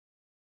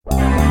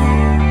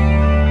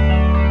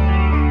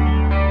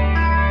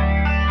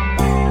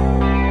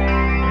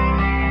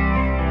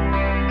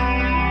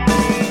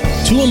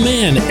To a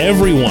man,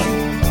 everyone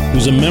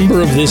who's a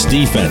member of this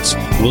defense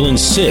will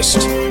insist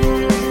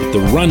that the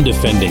run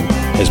defending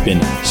has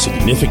been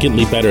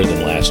significantly better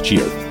than last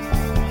year.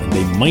 And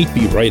they might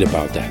be right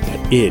about that,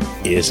 but it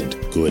isn't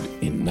good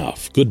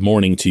enough. Good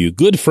morning to you.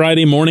 Good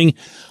Friday morning.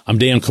 I'm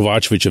Dan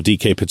Kovacevic of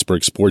DK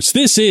Pittsburgh Sports.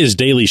 This is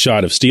Daily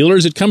Shot of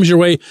Steelers. It comes your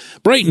way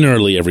bright and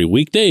early every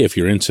weekday. If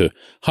you're into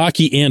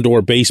hockey and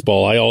or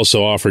baseball, I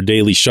also offer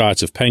daily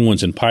shots of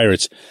Penguins and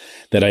Pirates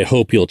that I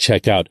hope you'll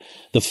check out.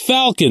 The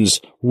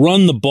Falcons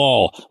run the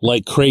ball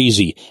like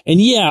crazy. And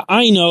yeah,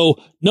 I know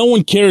no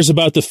one cares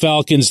about the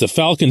Falcons. The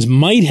Falcons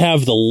might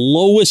have the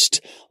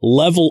lowest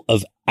level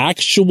of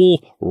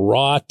actual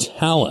raw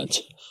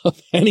talent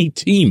of any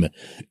team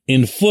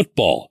in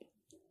football.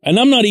 And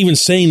I'm not even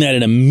saying that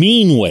in a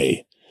mean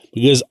way,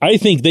 because I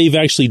think they've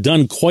actually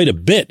done quite a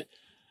bit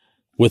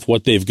with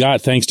what they've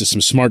got, thanks to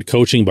some smart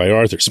coaching by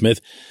Arthur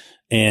Smith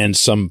and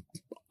some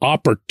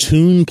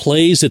opportune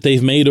plays that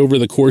they've made over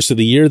the course of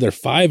the year. They're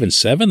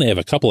 5-7. They have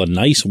a couple of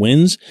nice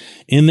wins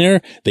in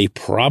there. They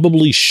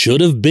probably should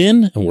have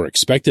been, and were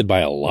expected by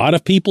a lot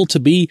of people to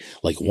be,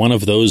 like one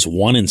of those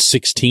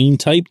 1-16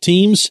 type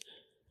teams.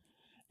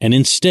 And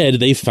instead,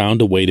 they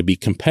found a way to be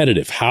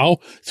competitive. How?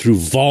 Through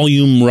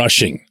volume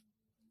rushing.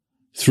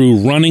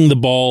 Through running the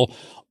ball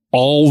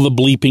all the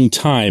bleeping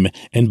time,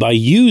 and by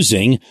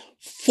using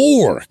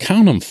four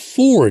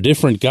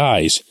different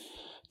guys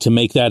to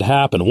make that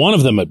happen. One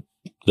of them,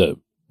 the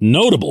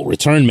notable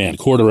return man,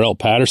 Cordarrelle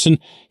Patterson,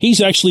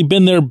 he's actually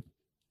been their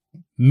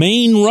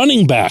main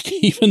running back,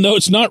 even though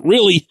it's not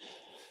really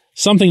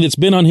something that's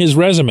been on his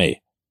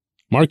resume.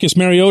 Marcus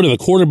Mariota, the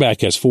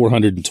quarterback, has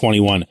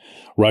 421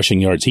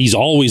 rushing yards. He's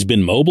always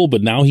been mobile,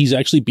 but now he's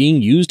actually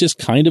being used as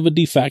kind of a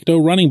de facto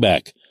running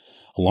back,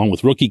 along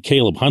with rookie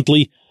Caleb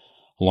Huntley,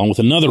 along with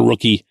another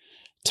rookie,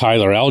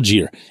 Tyler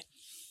Algier.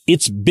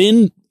 It's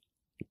been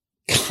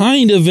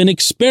kind of an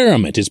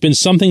experiment. It's been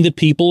something that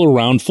people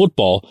around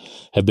football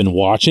have been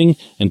watching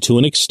and to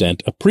an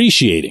extent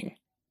appreciating.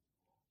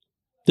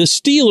 The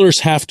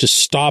Steelers have to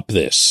stop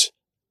this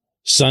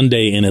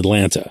Sunday in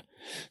Atlanta.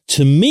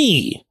 To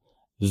me,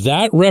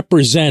 that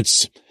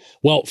represents,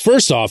 well,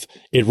 first off,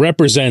 it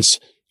represents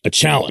a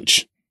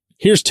challenge.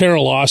 Here's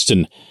Teryl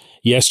Austin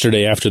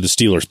yesterday after the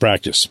Steelers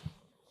practice.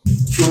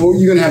 So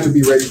you're going to have to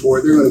be ready for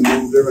it. They're going to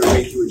move. They're going to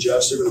make you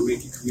adjust. They're going to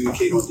make you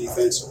communicate on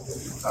defense.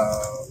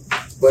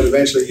 But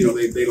eventually,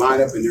 they line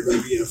up and they're going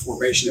to be in a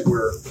formation that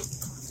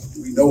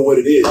we know what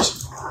it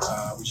is.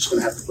 We're just going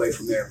to have to play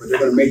from there. But they're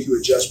going to make you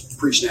adjust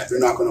pre-snap. They're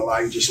not going to allow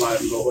you to just line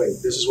up and go, wait,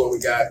 this is what we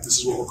got. This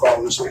is what we're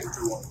calling. This is what we're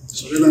doing.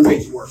 So they're going to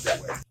make you work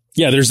that way.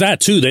 Yeah, there's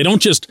that too. They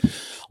don't just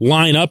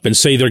line up and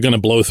say they're going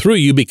to blow through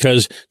you,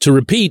 because, to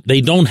repeat,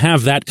 they don't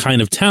have that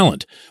kind of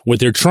talent. What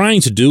they're trying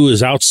to do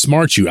is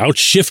outsmart you,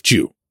 outshift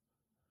you,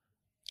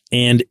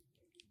 and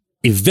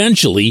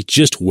eventually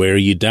just wear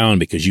you down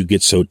because you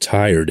get so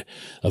tired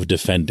of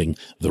defending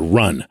the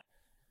run.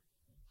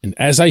 And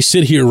as I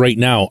sit here right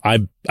now,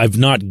 I've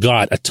not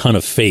got a ton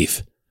of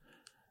faith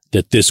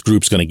that this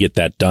group's going to get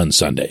that done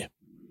Sunday.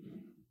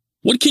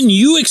 What can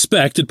you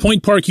expect at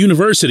Point Park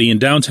University in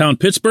downtown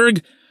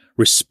Pittsburgh?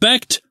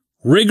 Respect,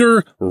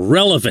 rigor,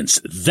 relevance.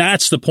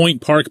 That's the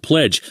Point Park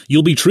pledge.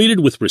 You'll be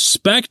treated with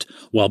respect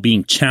while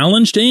being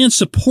challenged and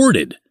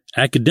supported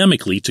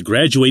academically to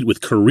graduate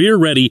with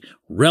career-ready,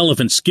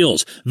 relevant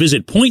skills.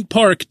 Visit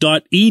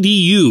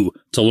pointpark.edu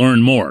to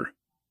learn more.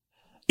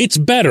 It's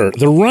better.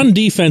 The run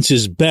defense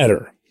is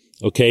better,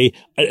 okay?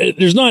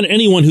 There's not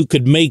anyone who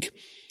could make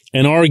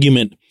an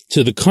argument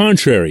to the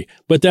contrary,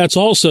 but that's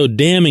also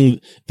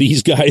damning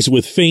these guys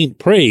with faint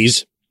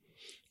praise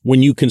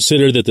when you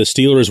consider that the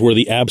Steelers were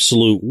the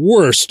absolute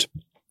worst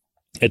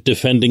at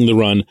defending the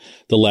run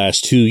the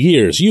last 2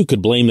 years. You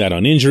could blame that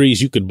on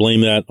injuries. You could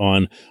blame that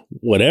on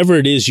whatever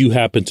it is you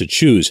happen to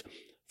choose.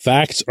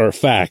 Facts are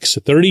facts.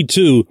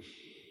 32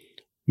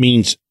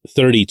 means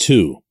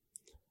 32.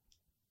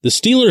 The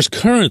Steelers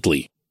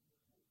currently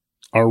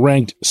are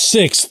ranked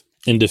 6th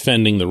in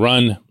defending the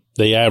run.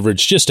 They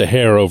average just a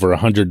hair over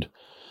 100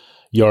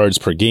 yards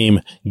per game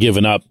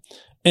given up.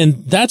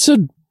 And that's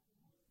a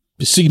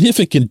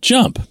significant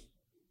jump.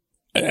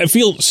 I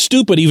feel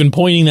stupid even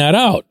pointing that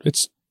out.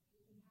 It's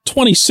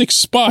 26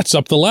 spots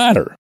up the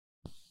ladder.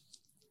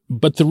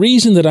 But the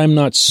reason that I'm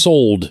not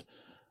sold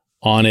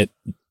on it,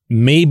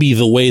 maybe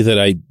the way that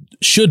I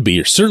should be,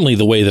 or certainly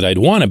the way that I'd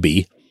want to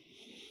be,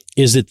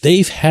 is that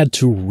they've had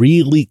to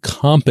really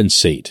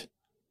compensate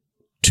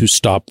to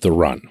stop the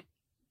run.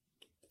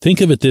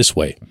 Think of it this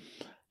way.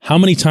 How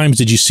many times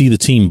did you see the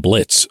team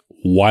blitz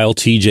while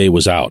TJ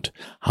was out?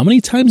 How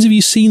many times have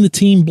you seen the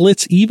team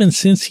blitz even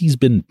since he's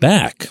been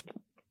back?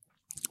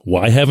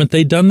 Why haven't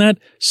they done that?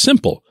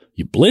 Simple.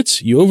 You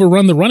blitz, you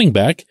overrun the running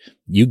back,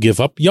 you give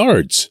up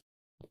yards.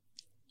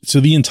 So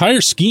the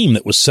entire scheme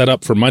that was set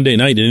up for Monday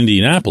night in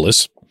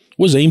Indianapolis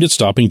was aimed at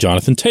stopping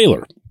Jonathan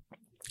Taylor.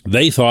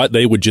 They thought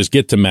they would just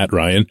get to Matt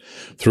Ryan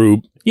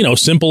through,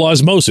 simple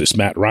osmosis.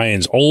 Matt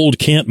Ryan's old,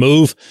 can't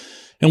move,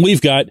 and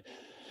we've got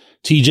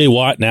TJ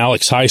Watt and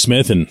Alex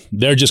Highsmith, and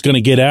they're just going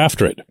to get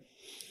after it.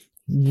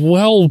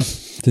 Well,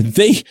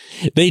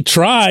 they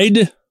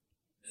tried.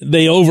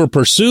 They over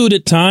pursued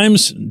at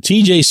times.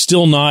 TJ's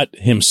still not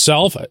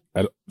himself.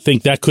 I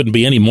think that couldn't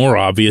be any more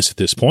obvious at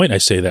this point. I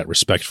say that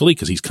respectfully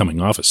because he's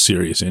coming off a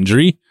serious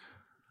injury.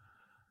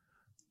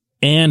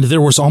 And there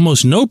was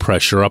almost no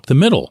pressure up the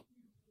middle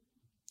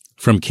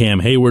from Cam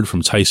Hayward,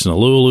 from Tyson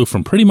Alualu,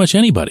 from pretty much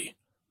anybody.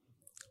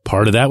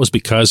 Part of that was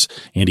because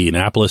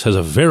Indianapolis has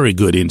a very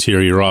good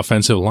interior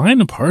offensive line,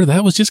 and part of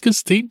that was just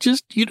because they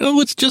just,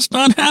 it's just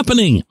not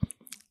happening.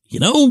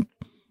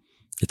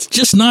 It's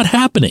just not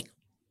happening.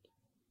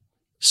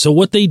 So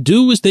what they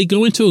do is they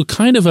go into a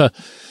kind of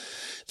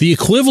the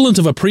equivalent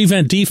of a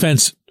prevent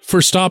defense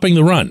for stopping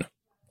the run.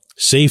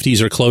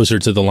 Safeties are closer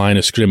to the line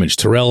of scrimmage.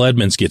 Terrell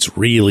Edmonds gets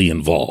really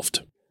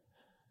involved.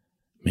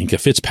 Minkah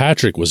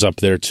Fitzpatrick was up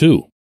there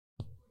too.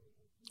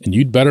 And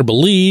you'd better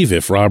believe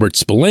if Robert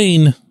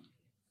Spillane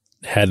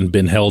hadn't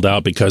been held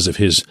out because of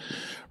his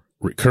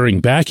recurring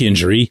back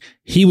injury,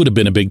 he would have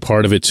been a big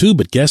part of it too.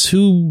 But guess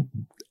who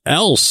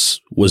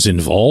else was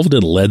involved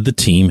and led the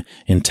team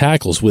in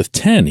tackles with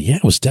 10? Yeah,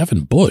 it was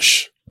Devin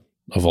Bush,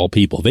 of all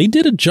people. They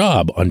did a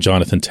job on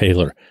Jonathan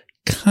Taylor.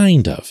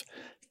 Kind of.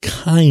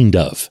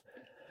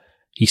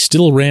 He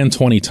still ran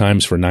 20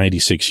 times for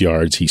 96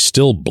 yards. He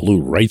still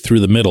blew right through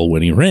the middle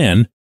when he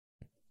ran.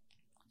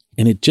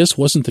 And it just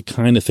wasn't the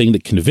kind of thing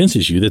that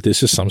convinces you that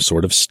this is some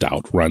sort of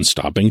stout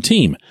run-stopping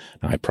team.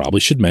 Now, I probably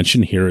should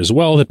mention here as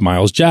well that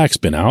Miles Jack's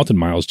been out, and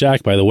Miles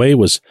Jack, by the way,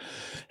 was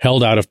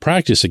held out of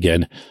practice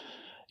again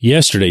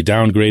yesterday,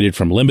 downgraded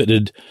from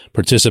limited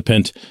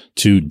participant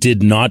to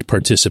did not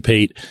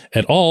participate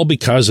at all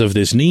because of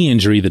this knee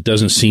injury that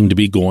doesn't seem to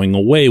be going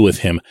away with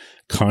him,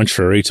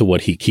 contrary to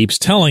what he keeps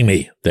telling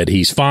me, that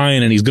he's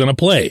fine and he's going to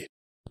play.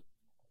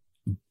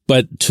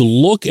 But to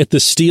look at the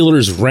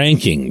Steelers'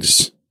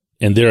 rankings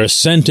and their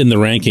ascent in the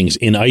rankings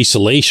in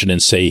isolation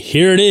and say,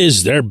 here it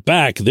is, they're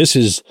back. This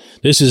is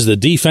the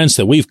defense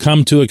that we've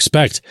come to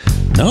expect.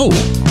 No,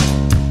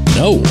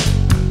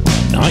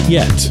 not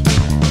yet.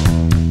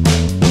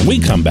 When we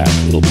come back,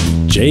 it'll be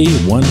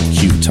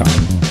J1Q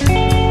time.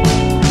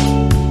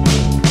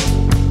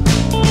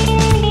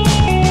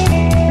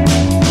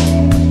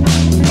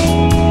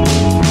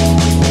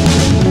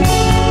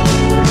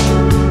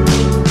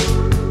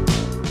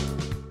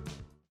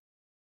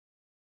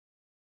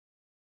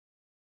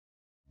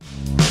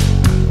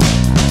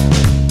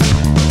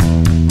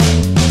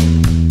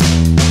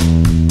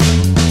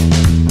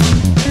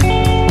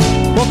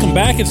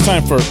 Back. It's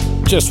time for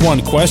Just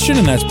One Question,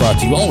 and that's brought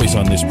to you always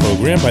on this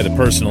program by the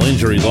personal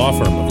injury law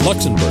firm of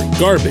Luxembourg,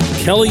 Garbin,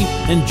 Kelly,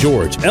 and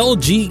George,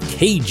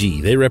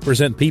 LGKG. They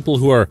represent people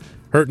who are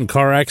hurt in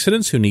car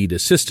accidents, who need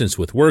assistance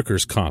with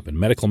workers' comp and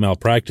medical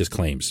malpractice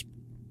claims.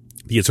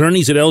 The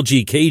attorneys at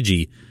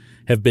LGKG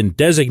have been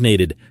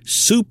designated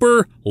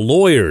super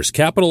lawyers,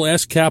 capital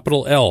S,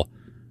 capital L,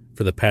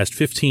 for the past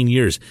 15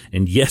 years.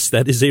 And yes,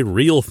 that is a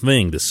real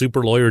thing. The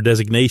super lawyer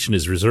designation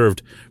is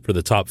reserved for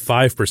the top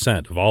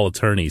 5% of all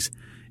attorneys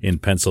in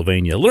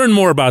Pennsylvania. Learn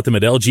more about them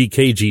at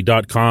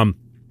lgkg.com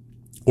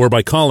or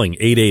by calling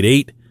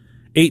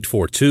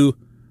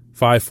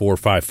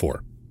 888-842-5454.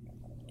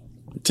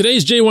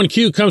 Today's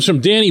J1Q comes from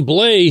Danny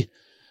Blay,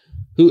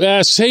 who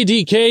asks, hey,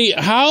 DK,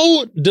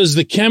 how does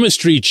the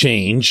chemistry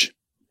change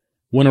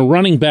when a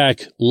running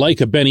back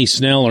like a Benny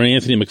Snell or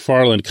Anthony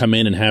McFarland come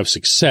in and have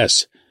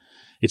success?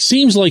 It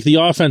seems like the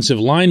offensive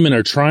linemen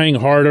are trying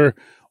harder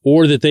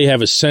or that they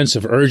have a sense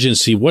of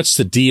urgency. What's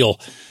the deal?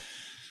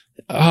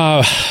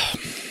 When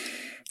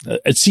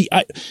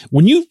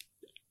you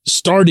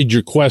started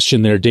your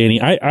question there,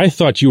 Danny, I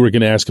thought you were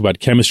going to ask about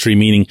chemistry,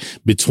 meaning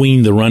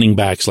between the running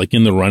backs, like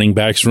in the running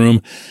backs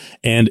room.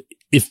 And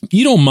if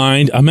you don't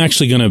mind, I'm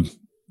actually going to,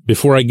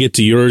 before I get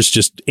to yours,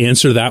 just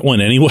answer that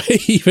one anyway,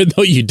 even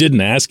though you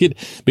didn't ask it,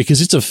 because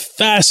it's a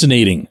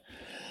fascinating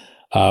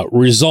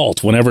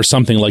result whenever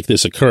something like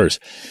this occurs.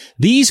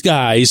 These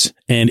guys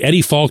and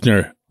Eddie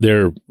Faulkner,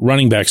 their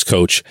running backs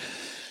coach,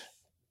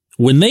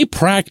 when they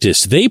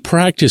practice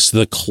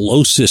the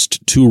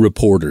closest to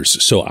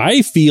reporters. So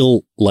I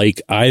feel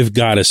like I've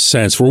got a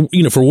sense for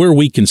where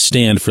we can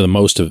stand for the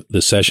most of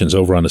the sessions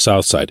over on the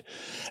South Side.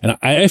 And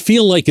I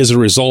feel like as a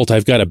result,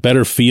 I've got a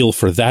better feel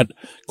for that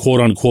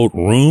quote unquote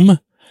room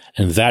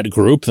and that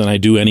group than I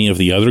do any of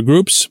the other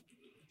groups.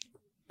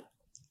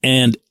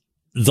 And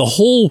the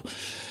whole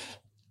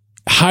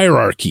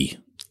hierarchy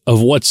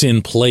of what's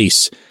in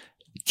place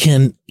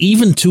can,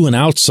 even to an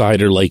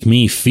outsider like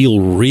me, feel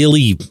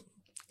really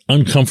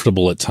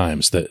uncomfortable at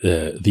times.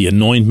 The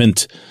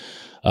anointment,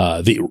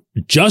 the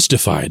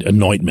justified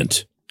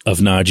anointment of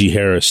Najee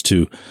Harris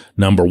to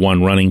number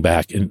one running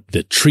back and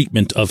the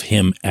treatment of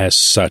him as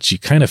such, you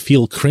kind of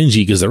feel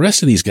cringy because the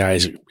rest of these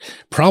guys are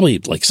probably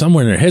like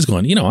somewhere in their heads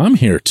going, I'm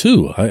here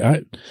too.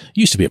 I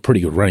used to be a pretty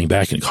good running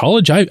back in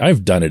college.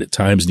 I've done it at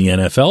times in the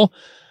NFL.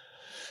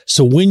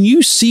 So when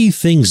you see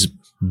things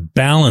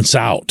balance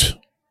out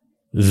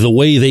the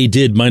way they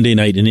did Monday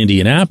night in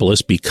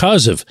Indianapolis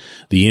because of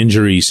the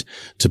injuries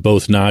to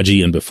both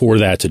Najee and before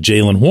that to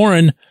Jaylen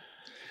Warren,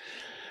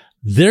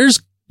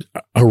 there's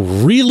a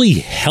really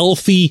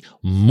healthy,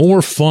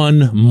 more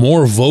fun,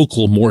 more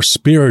vocal, more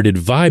spirited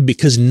vibe,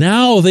 because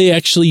now they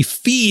actually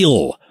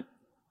feel,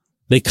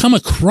 they come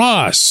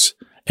across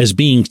as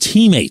being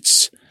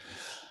teammates,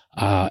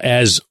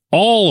 as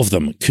all of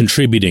them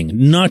contributing,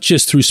 not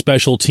just through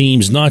special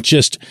teams, not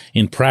just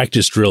in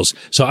practice drills.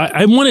 So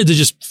I wanted to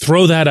just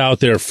throw that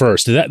out there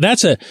first.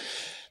 That's a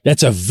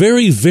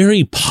very,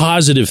 very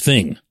positive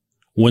thing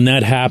when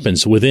that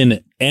happens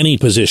within any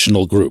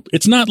positional group.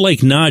 It's not like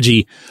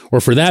Najee,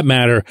 or for that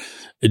matter,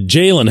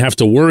 Jalen, have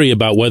to worry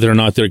about whether or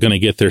not they're going to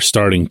get their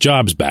starting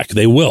jobs back.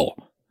 They will.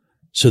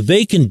 So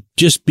they can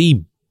just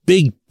be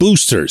big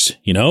boosters,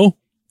 you know?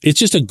 It's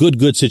just a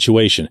good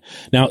situation.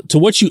 Now, to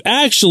what you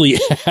actually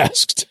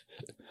asked,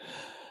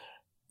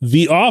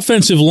 the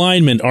offensive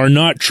linemen are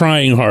not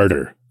trying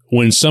harder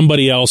when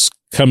somebody else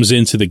comes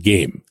into the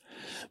game.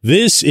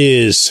 This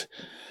is,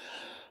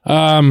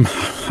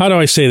 how do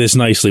I say this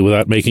nicely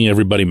without making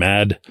everybody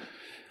mad?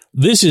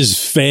 This is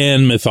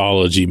fan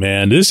mythology,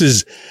 man.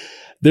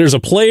 There's a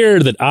player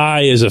that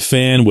I, as a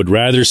fan, would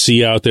rather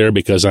see out there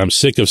because I'm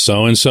sick of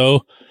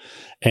so-and-so,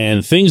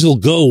 and things will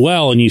go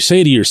well, and you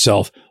say to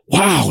yourself,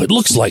 wow, it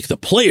looks like the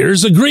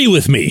players agree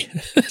with me.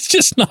 That's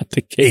just not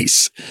the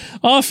case.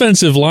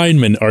 Offensive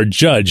linemen are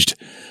judged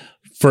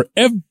for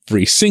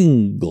every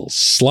single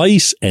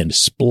slice and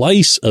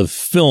splice of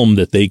film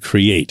that they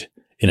create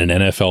in an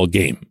NFL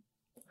game.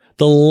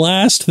 The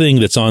last thing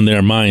that's on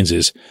their minds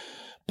is,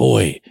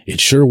 boy,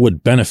 it sure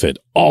would benefit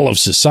all of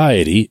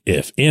society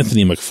if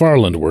Anthony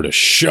McFarland were to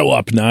show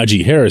up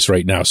Najee Harris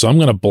right now. So I'm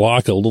going to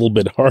block a little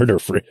bit harder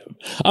for him.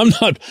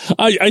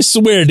 I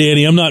swear,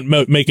 Danny, I'm not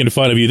making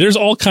fun of you. There's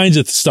all kinds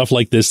of stuff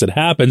like this that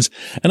happens.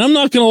 And I'm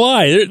not going to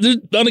lie.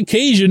 On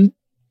occasion,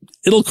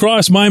 it'll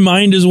cross my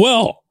mind as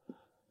well.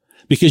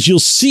 Because you'll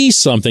see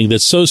something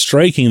that's so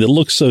striking that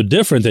looks so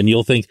different, and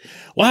you'll think,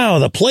 wow,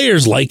 the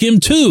players like him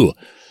too.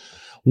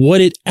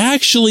 What it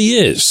actually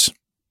is,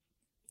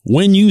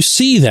 when you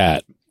see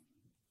that,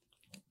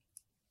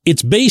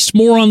 it's based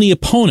more on the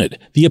opponent.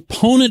 The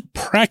opponent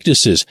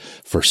practices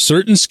for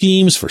certain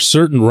schemes, for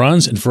certain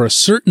runs, and for a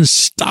certain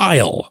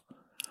style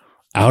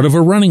out of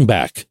a running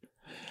back.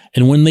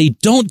 And when they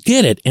don't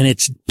get it, and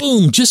it's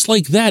boom, just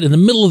like that in the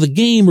middle of the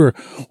game,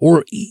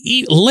 or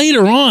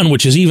later on,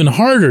 which is even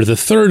harder, the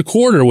third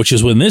quarter, which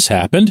is when this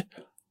happened,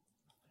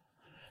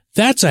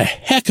 that's a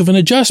heck of an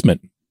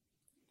adjustment.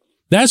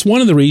 That's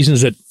one of the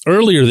reasons that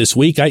earlier this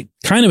week, I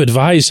kind of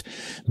advised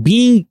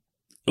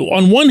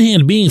on one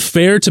hand, being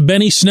fair to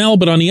Benny Snell,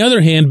 but on the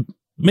other hand,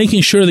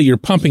 making sure that you're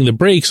pumping the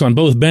brakes on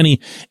both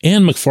Benny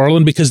and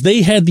McFarland, because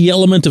they had the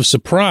element of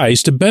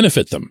surprise to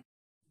benefit them.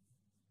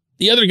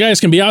 The other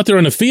guys can be out there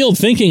on the field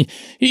thinking,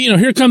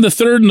 here come the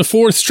third and the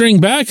fourth string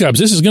backups.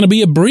 This is going to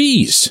be a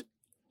breeze.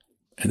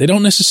 And they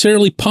don't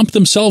necessarily pump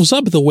themselves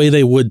up the way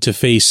they would to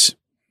face,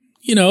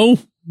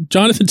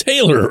 Jonathan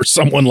Taylor or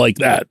someone like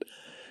that.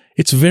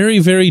 It's very,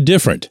 very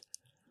different.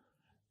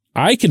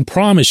 I can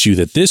promise you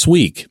that this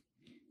week,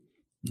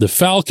 the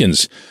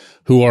Falcons,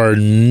 who are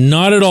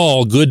not at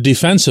all good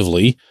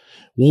defensively,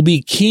 will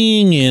be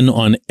keying in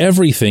on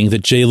everything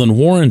that Jaylen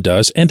Warren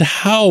does and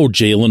how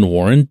Jaylen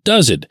Warren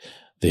does it.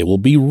 They will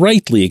be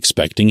rightly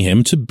expecting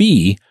him to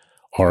be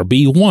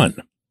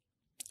RB1.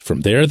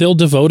 From there, they'll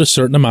devote a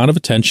certain amount of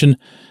attention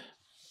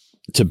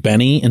to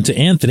Benny and to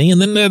Anthony,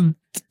 and then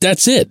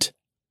that's it.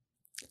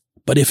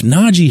 But if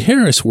Najee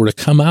Harris were to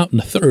come out in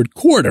the third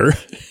quarter,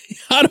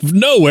 out of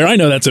nowhere, I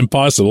know that's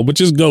impossible, but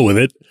just go with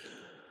it.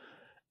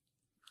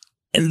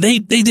 And they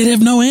did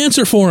have no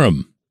answer for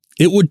him.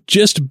 It would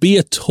just be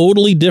a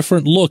totally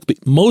different look,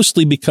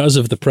 mostly because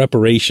of the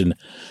preparation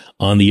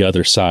on the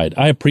other side.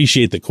 I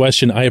appreciate the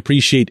question. I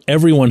appreciate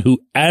everyone who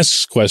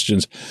asks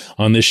questions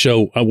on this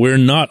show. We're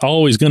not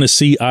always going to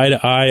see eye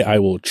to eye. I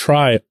will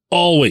try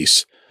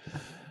always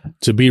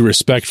to be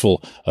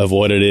respectful of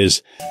what it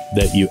is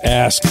that you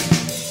ask.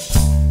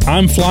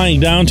 I'm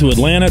flying down to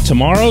Atlanta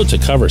tomorrow to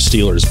cover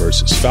Steelers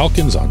versus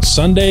Falcons on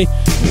Sunday.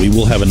 We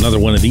will have another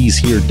one of these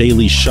here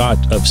daily shot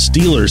of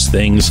Steelers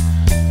things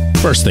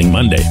first thing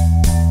Monday.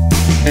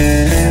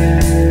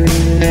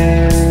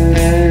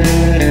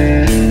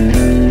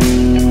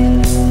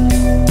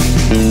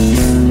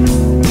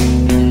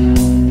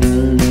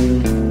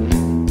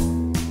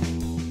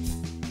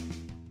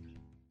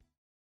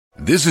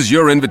 This is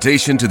your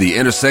invitation to the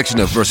intersection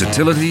of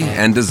versatility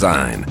and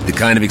design. The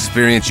kind of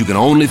experience you can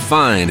only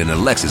find in a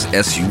Lexus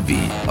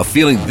SUV. A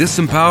feeling this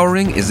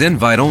empowering is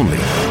invite only.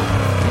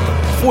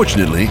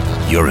 Fortunately,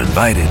 you're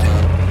invited.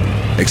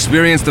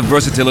 Experience the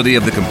versatility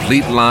of the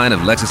complete line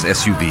of Lexus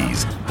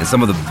SUVs and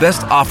some of the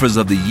best offers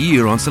of the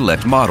year on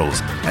select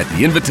models at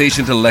the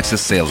Invitation to Lexus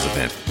sales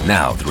event,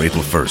 now through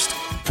April 1st.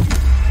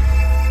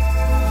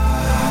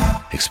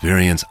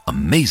 Experience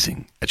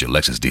amazing at your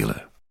Lexus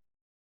dealer.